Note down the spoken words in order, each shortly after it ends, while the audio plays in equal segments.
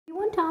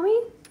Tommy?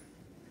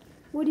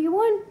 What do you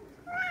want?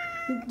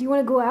 Do you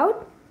want to go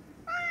out?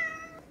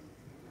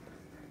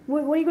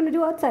 What are you going to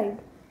do outside?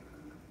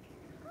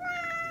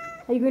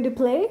 Are you going to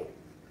play?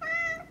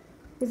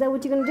 Is that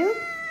what you're going to do?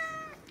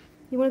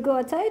 You want to go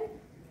outside?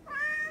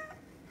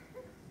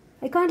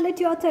 I can't let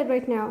you outside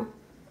right now.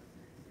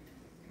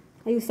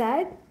 Are you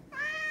sad?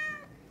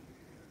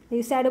 Are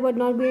you sad about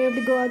not being able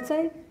to go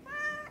outside?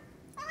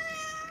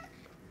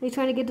 Are you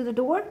trying to get to the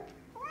door?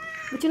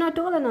 But you're not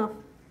tall enough.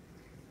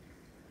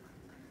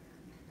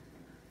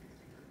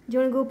 Do you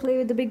want to go play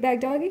with the big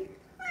bag doggy?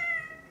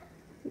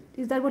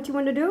 Is that what you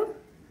want to do?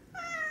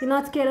 You're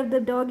not scared of the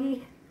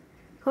doggy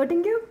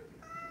hurting you?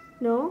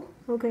 No?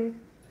 Okay.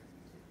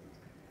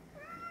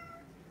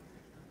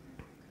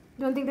 You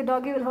don't think the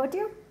doggy will hurt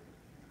you?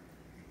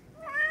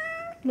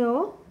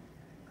 No?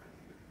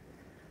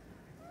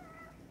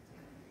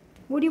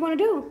 What do you want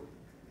to do?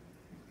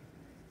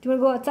 Do you want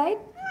to go outside?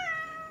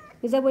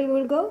 Is that where you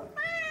want to go?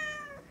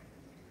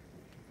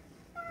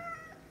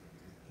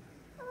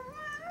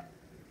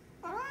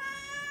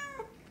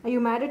 Are you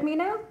mad at me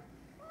now?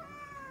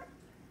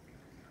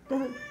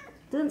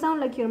 Doesn't sound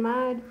like you're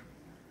mad.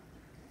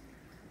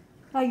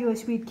 Are you a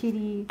sweet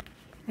kitty?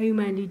 Are you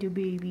my little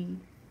baby?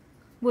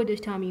 What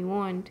does Tommy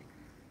want?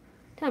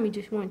 Tommy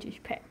just wants his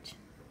pet.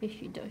 Yes,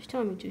 she does.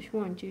 Tommy just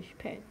wants his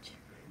pet.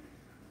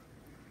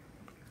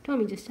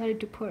 Tommy just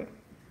started to purr.